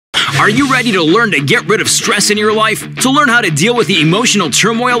Are you ready to learn to get rid of stress in your life? To learn how to deal with the emotional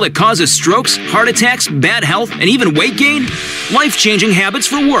turmoil that causes strokes, heart attacks, bad health, and even weight gain? Life-changing habits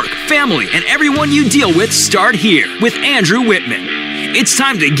for work, family, and everyone you deal with start here with Andrew Wittman. It's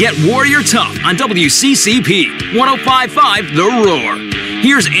time to get Warrior Tough on WCCP 105.5 The Roar.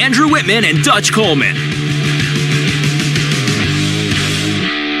 Here's Andrew Wittman and Dutch Coleman.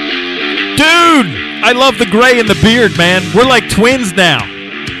 Dude, I love the gray and the beard, man. We're like twins now.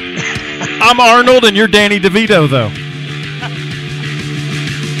 I'm Arnold and you're Danny DeVito, though.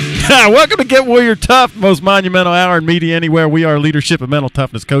 Welcome to Get Warrior Tough, most monumental hour in media anywhere. We are leadership and mental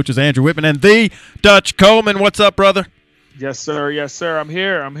toughness coaches, Andrew Wittman and the Dutch Coleman. What's up, brother? Yes, sir. Yes, sir. I'm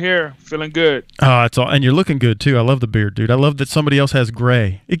here. Feeling good. Oh, it's all, and you're looking good, too. I love the beard, dude. I love that somebody else has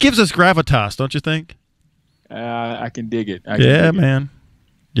gray. It gives us gravitas, don't you think? I can dig it. Yeah, man.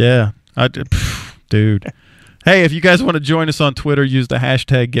 Yeah. Dude. Hey, if you guys want to join us on Twitter, use the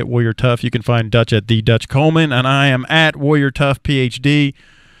hashtag GetWarriorTough. You can find Dutch at the Dutch Coleman, and I am at WarriorToughPhD.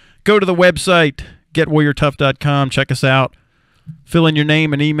 Go to the website, GetWarriorTough.com. Check us out. Fill in your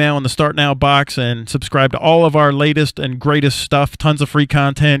name and email in the Start Now box and subscribe to all of our latest and greatest stuff. Tons of free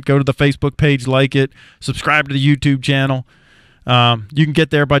content. Go to the Facebook page, like it. Subscribe to the YouTube channel. You can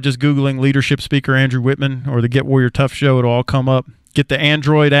get there by just Googling leadership speaker Andrew Wittman or the Get Warrior Tough show. It'll all come up. Get the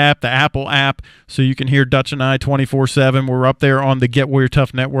Android app, the Apple app, so you can hear Dutch and I 24/7. We're up there on the Get Warrior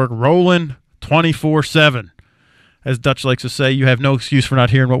Tough network, rolling 24/7. As Dutch likes to say, you have no excuse for not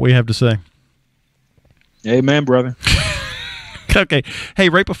hearing what we have to say. Amen, brother. Okay. Hey,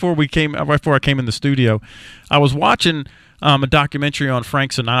 right before I came in the studio, I was watching a documentary on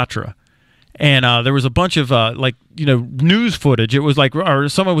Frank Sinatra. And there was a bunch of, news footage. It was like, or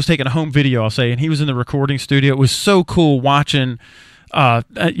someone was taking a home video, I'll say, and he was in the recording studio. It was so cool watching,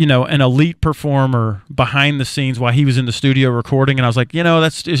 an elite performer behind the scenes while he was in the studio recording. And I was like,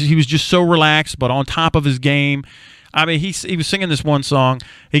 he was just so relaxed, but on top of his game. I mean, he was singing this one song.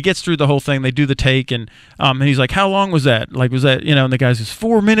 He gets through the whole thing. They do the take, and he's like, "How long was that? Like, was that?" And the guy says,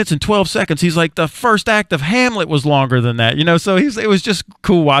 4 minutes and 12 seconds. He's like, "The first act of Hamlet was longer than that." So it was just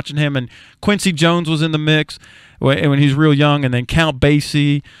cool watching him. And Quincy Jones was in the mix when he was real young, and then Count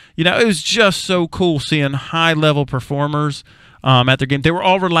Basie. It was just so cool seeing high-level performers at their game. They were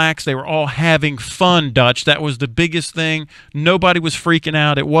all relaxed. They were all having fun, Dutch. That was the biggest thing. Nobody was freaking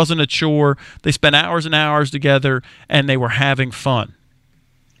out. It wasn't a chore. They spent hours and hours together, and they were having fun.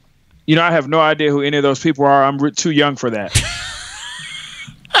 I have no idea who any of those people are. I'm too young for that.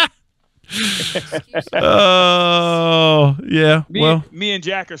 Oh, yeah. Me and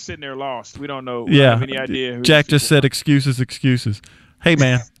Jack are sitting there lost. We don't know. Yeah. Have any idea who Jack just said excuses. Hey,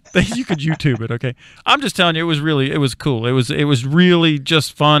 man. You could YouTube it, okay? I'm just telling you, it was cool. It was really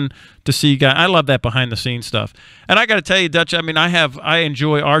just fun to see guys. I love that behind the scenes stuff. And I got to tell you, Dutch, I mean, I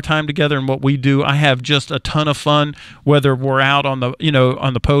enjoy our time together and what we do. I have just a ton of fun, whether we're out on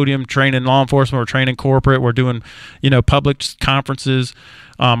the podium training law enforcement or training corporate. We're doing, public conferences.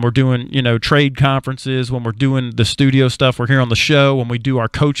 We're doing, trade conferences. When we're doing the studio stuff, we're here on the show. When we do our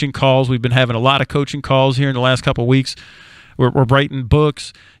coaching calls, we've been having a lot of coaching calls here in the last couple of weeks. We're writing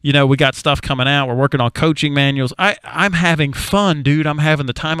books. We got stuff coming out. We're working on coaching manuals. I'm having fun, dude. I'm having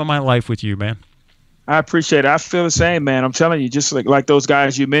the time of my life with you, man. I appreciate it. I feel the same, man. I'm telling you, just like those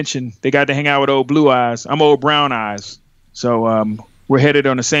guys you mentioned, they got to hang out with old blue eyes. I'm old brown eyes. So we're headed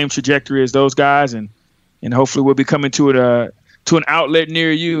on the same trajectory as those guys, and hopefully we'll be coming to an outlet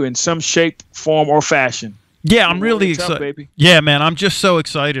near you in some shape, form, or fashion. Yeah, I'm really excited. Yeah, man, I'm just so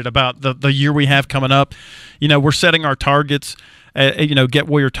excited about the year we have coming up. We're setting our targets. Get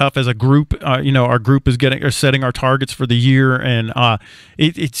Warrior Tough as a group. Our group is setting our targets for the year, and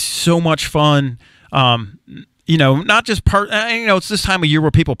it's so much fun. Not just it's this time of year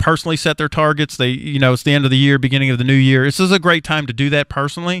where people personally set their targets. It's the end of the year, beginning of the new year. This is a great time to do that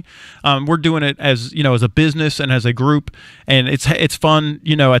personally. We're doing it as a business and as a group, and it's fun.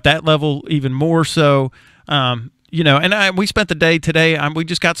 At that level, even more so. We spent the day today. We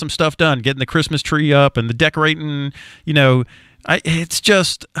just got some stuff done, getting the Christmas tree up and the decorating. It's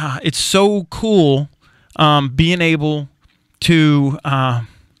so cool being able to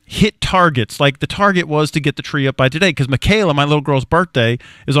hit targets. Like the target was to get the tree up by today, because Michaela, my little girl's birthday,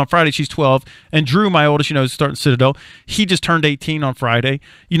 is on Friday. She's 12. And Drew, my oldest, is starting Citadel. He just turned 18 on Friday.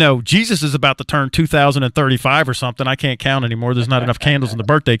 Jesus is about to turn 2035 or something. I can't count anymore. There's not enough candles in the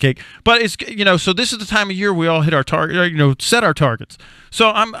birthday cake. But it's, so this is the time of year we all hit our target, set our targets. So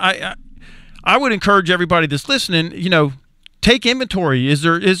I would encourage everybody that's listening, take inventory. Is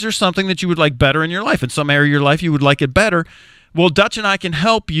there something that you would like better in your life? In some area of your life, you would like it better. Well, Dutch and I can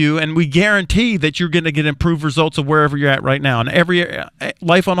help you, and we guarantee that you're going to get improved results of wherever you're at right now. And every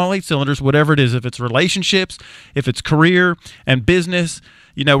life on all 8 cylinders, whatever it is, if it's relationships, if it's career and business,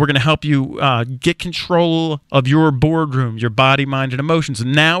 we're going to help you get control of your boardroom, your body, mind, and emotions.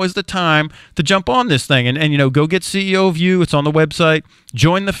 And now is the time to jump on this thing and go get CEO of You. It's on the website.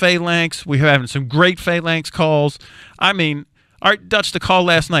 Join the Phalanx. We're having some great Phalanx calls. I mean, all right, Dutch, the call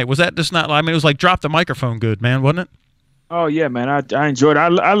last night, was that just not, I mean, it was like drop the microphone good, man, wasn't it? Oh, yeah, man. I enjoyed it.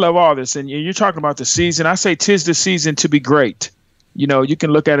 I love all this. And you're talking about the season. I say 'tis the season to be great. You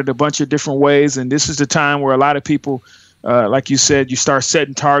can look at it a bunch of different ways. And this is the time where a lot of people, like you said, you start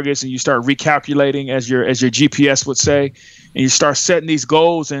setting targets and you start recalculating, as your GPS would say. And you start setting these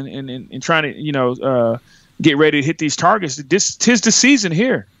goals and trying to, get ready to hit these targets. 'Tis the season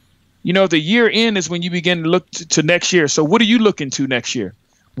here. The year end is when you begin to look to next year. So what are you looking to next year?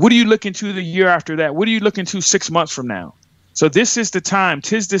 What are you looking to the year after that? What are you looking to 6 months from now? So this is the time,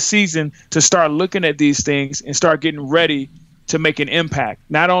 'tis the season to start looking at these things and start getting ready to make an impact,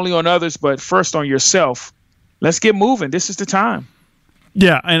 not only on others, but first on yourself. Let's get moving. This is the time.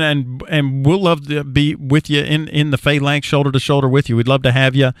 Yeah, and we'll love to be with you in the Phalanx, shoulder to shoulder with you. We'd love to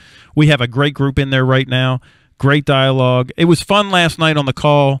have you. We have a great group in there right now. Great dialogue. It was fun last night on the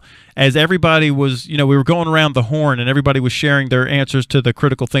call as everybody was, we were going around the horn and everybody was sharing their answers to the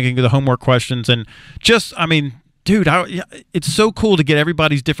critical thinking, the homework questions, and just, I mean, dude, it's so cool to get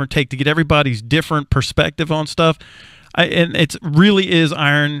everybody's different take, to get everybody's different perspective on stuff. And it really is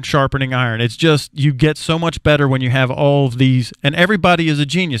iron sharpening iron. It's just, you get so much better when you have all of these, and everybody is a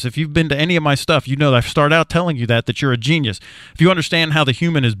genius. If you've been to any of my stuff, you know that I start out telling you that you're a genius. If you understand how the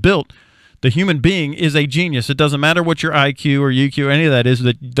human is built, the human being is a genius. It doesn't matter what your IQ or UQ or any of that is.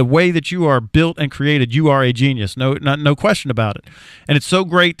 The way that you are built and created, you are a genius. No question about it. And it's so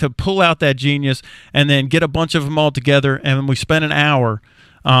great to pull out that genius and then get a bunch of them all together. And we spend an hour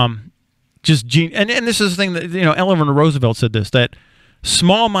and this is the thing that, Eleanor Roosevelt said this, that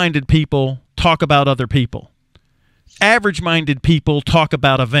small-minded people talk about other people. Average-minded people talk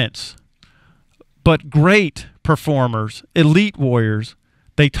about events. But great performers, elite warriors,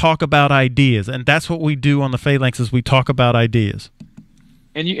 they talk about ideas, and that's what we do on the Phalanx, is we talk about ideas.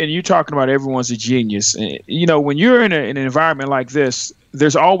 And you're talking about everyone's a genius. When you're in an environment like this,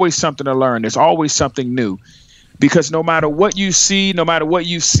 there's always something to learn. There's always something new, because no matter what you see, no matter what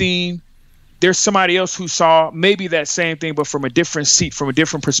you've seen, there's somebody else who saw maybe that same thing, but from a different seat, from a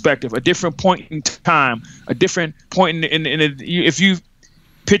different perspective, a different point in time, a different point if you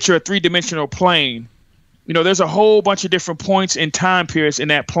picture a 3-dimensional plane, there's a whole bunch of different points in time periods in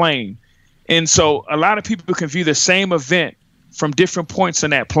that plane. And so a lot of people can view the same event from different points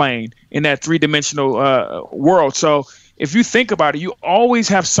in that plane, in that 3-dimensional world. So if you think about it, you always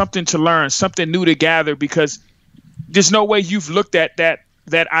have something to learn, something new to gather, because there's no way you've looked at that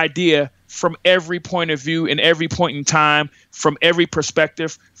idea from every point of view, in every point in time, from every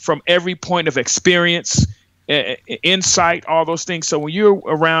perspective, from every point of experience, insight, all those things. So when you're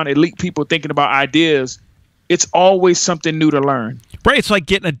around elite people thinking about ideas, it's always something new to learn. Right. It's like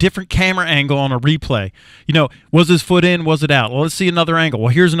getting a different camera angle on a replay. Was his foot in? Was it out? Well, let's see another angle.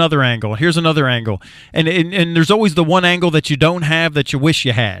 Well, here's another angle. Here's another angle. And there's always the one angle that you don't have that you wish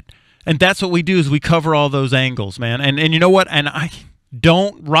you had. And that's what we do, is we cover all those angles, man. And you know what? And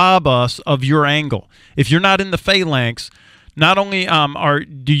don't rob us of your angle. If you're not in the Phalanx, not only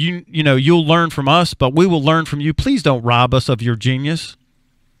you'll learn from us, but we will learn from you. Please don't rob us of your genius.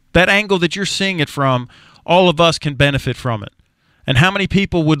 That angle that you're seeing it from, all of us can benefit from it. And how many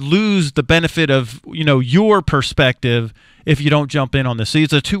people would lose the benefit of, your perspective if you don't jump in on this? See,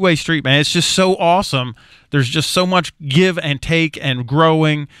 it's a two-way street, man. It's just so awesome. There's just so much give and take and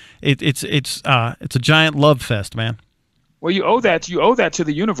growing. It's a giant love fest, man. Well, you owe that to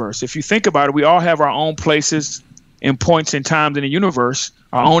the universe. If you think about it, we all have our own places and points and times in the universe,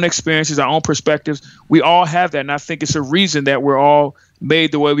 our own experiences, our own perspectives. We all have that, and I think it's a reason that we're all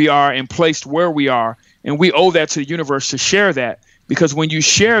made the way we are and placed where we are. And we owe that to the universe to share that, because when you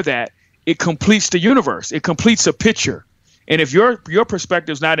share that, it completes the universe. It completes a picture. And if your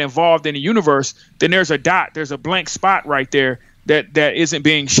perspective is not involved in the universe, then there's a dot, there's a blank spot right there that isn't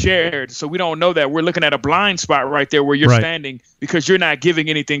being shared. So we don't know that. We're looking at a blind spot right there where you're standing, because you're not giving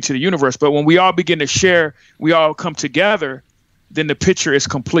anything to the universe. But when we all begin to share, we all come together, then the picture is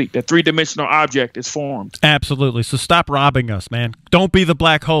complete. The 3-dimensional object is formed. Absolutely. So stop robbing us, man. Don't be the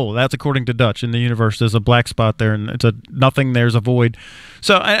black hole. That's according to Dutch. In the universe, there's a black spot there, and it's a nothing. There's a void.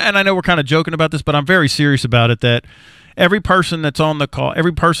 So, and I know we're kind of joking about this, but I'm very serious about it, that every person that's on the call,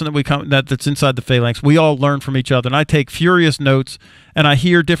 every person that that's inside the phalanx, we all learn from each other. And I take furious notes, and I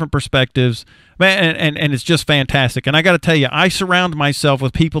hear different perspectives, man, and it's just fantastic. And I got to tell you, I surround myself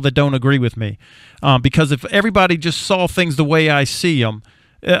with people that don't agree with me, because if everybody just saw things the way I see them,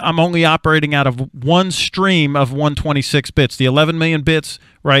 I'm only operating out of one stream of 126 bits. The 11 million bits,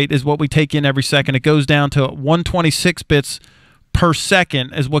 right, is what we take in every second. It goes down to 126 bits per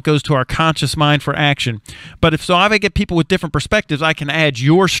second is what goes to our conscious mind for action. But if I get people with different perspectives, I can add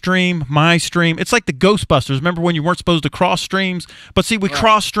your stream, my stream. It's like the Ghostbusters. Remember when you weren't supposed to cross streams? But see, we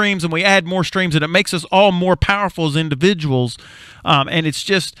cross streams and we add more streams, and it makes us all more powerful as individuals. And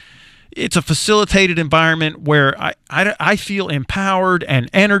it's a facilitated environment where I feel empowered and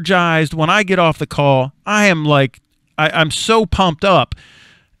energized. When I get off the call, I am like, I'm so pumped up.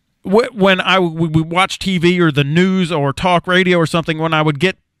 When we watch TV or the news or talk radio or something, when I would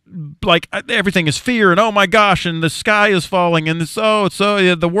get like everything is fear and oh my gosh, and the sky is falling and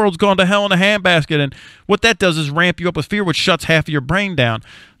the world's gone to hell in a handbasket, and what that does is ramp you up with fear, which shuts half of your brain down.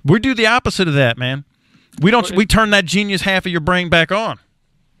 We do the opposite of that, man. We turn that genius half of your brain back on.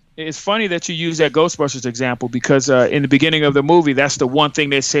 It's funny that you use that Ghostbusters example because in the beginning of the movie, that's the one thing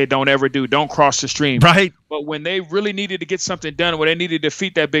they said don't ever do. Don't cross the stream. Right. But when they really needed to get something done, when they needed to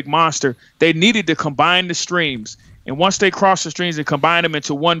defeat that big monster, they needed to combine the streams. And once they crossed the streams and combined them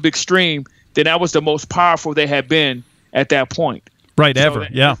into one big stream, then that was the most powerful they had been at that point. Right, so ever,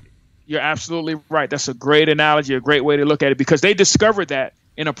 yeah. You're absolutely right. That's a great analogy, a great way to look at it, because they discovered that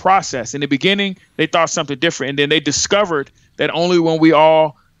in a process. In the beginning, they thought something different, and then they discovered that only when we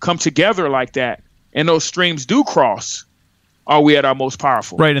all come together like that and those streams do cross are we at our most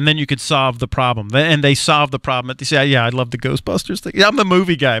powerful. Right, and then you could solve the problem. And they solve the problem. They say, yeah, I love the Ghostbusters thing. Yeah, I'm the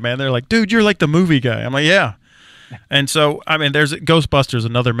movie guy, man. They're like, dude, you're like the movie guy. I'm like, yeah. And so, I mean, there's Ghostbusters,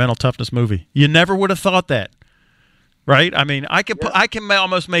 another mental toughness movie. You never would have thought that. Right? I mean, I can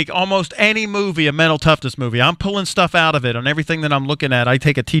almost make almost any movie a mental toughness movie. I'm pulling stuff out of it on everything that I'm looking at. I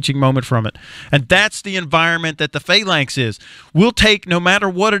take a teaching moment from it. And that's the environment that the phalanx is. We'll take no matter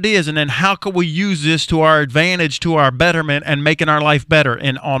what it is, and then how can we use this to our advantage, to our betterment, and making our life better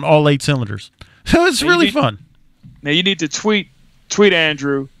on all 8 cylinders. So it's really fun. Now you need to tweet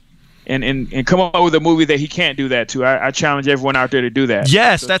Andrew and come up with a movie that he can't do that to. I challenge everyone out there to do that.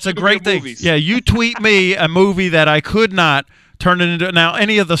 Yes, so that's a great thing. Movies. Yeah, you tweet me a movie that I could not turn it into. Now,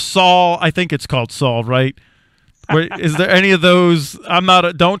 any of the Saul, I think it's called Saul, right? Is there any of those?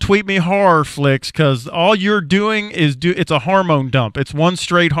 Don't tweet me horror flicks, because all you're doing is it's a hormone dump. It's one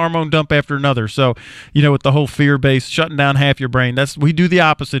straight hormone dump after another. So, with the whole fear-based shutting down half your brain, we do the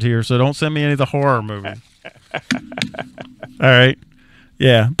opposite here. So don't send me any of the horror movies. All right.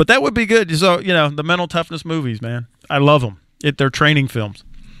 Yeah, but that would be good. So, the mental toughness movies, man. I love them. They're training films.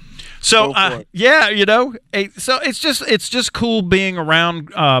 So, yeah, so it's just cool being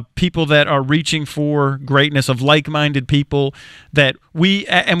around people that are reaching for greatness, of like-minded people that we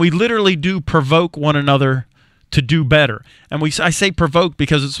literally do provoke one another to do better. And I say provoke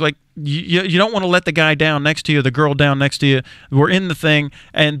because it's like you don't want to let the guy down next to you, the girl down next to you. We're in the thing,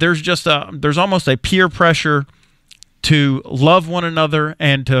 and there's almost a peer pressure to love one another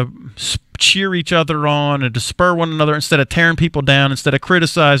and to cheer each other on and to spur one another instead of tearing people down, instead of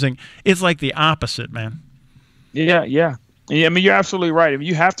criticizing. It's like the opposite, man. Yeah. I mean, you're absolutely right. I mean,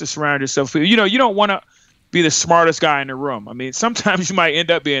 you have to surround yourself with, you don't want to be the smartest guy in the room. I mean, sometimes you might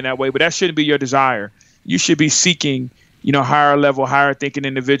end up being that way, but that shouldn't be your desire. You should be seeking, higher level, higher thinking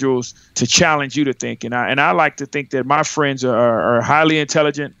individuals to challenge you to think. And I like to think that my friends are highly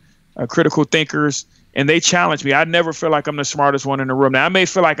intelligent, critical thinkers, and they challenge me. I never feel like I'm the smartest one in the room. Now, I may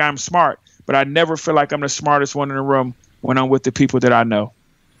feel like I'm smart, but I never feel like I'm the smartest one in the room when I'm with the people that I know.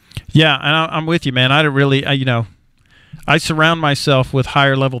 Yeah, and I'm with you, man. I surround myself with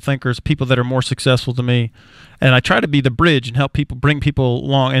higher level thinkers, people that are more successful than me, and I try to be the bridge and help people, bring people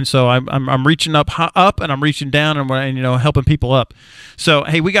along. And so I'm reaching up, and I'm reaching down, and helping people up. So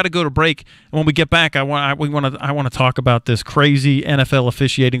hey, we got to go to break. And when we get back, I want to talk about this crazy NFL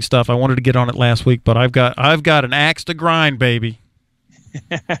officiating stuff. I wanted to get on it last week, but I've got an axe to grind, baby.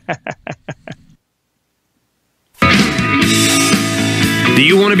 Do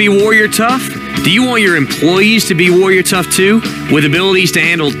you want to be Warrior Tough? Do you want your employees to be Warrior Tough too? With abilities to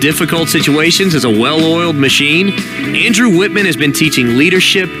handle difficult situations as a well-oiled machine? Andrew Wittman has been teaching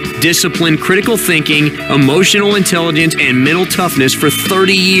leadership, discipline, critical thinking, emotional intelligence, and mental toughness for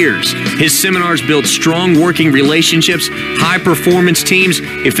 30 years. His seminars build strong working relationships, high-performance teams,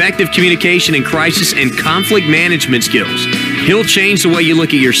 effective communication in crisis, and conflict management skills. He'll change the way you look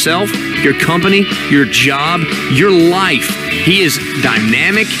at yourself, your company, your job, your life. He is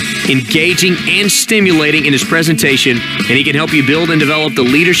dynamic, engaging, and stimulating in his presentation, and he can help you build and develop the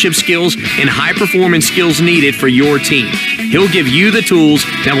leadership skills and high-performance skills needed for your team. He'll give you the tools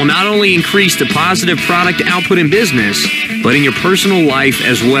that will not only increase the positive product output in business, but in your personal life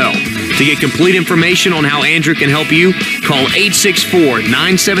as well. To get complete information on how Andrew can help you, call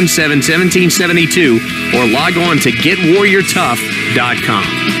 864-977-1772 or log on to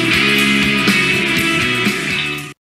GetWarriorTough.com.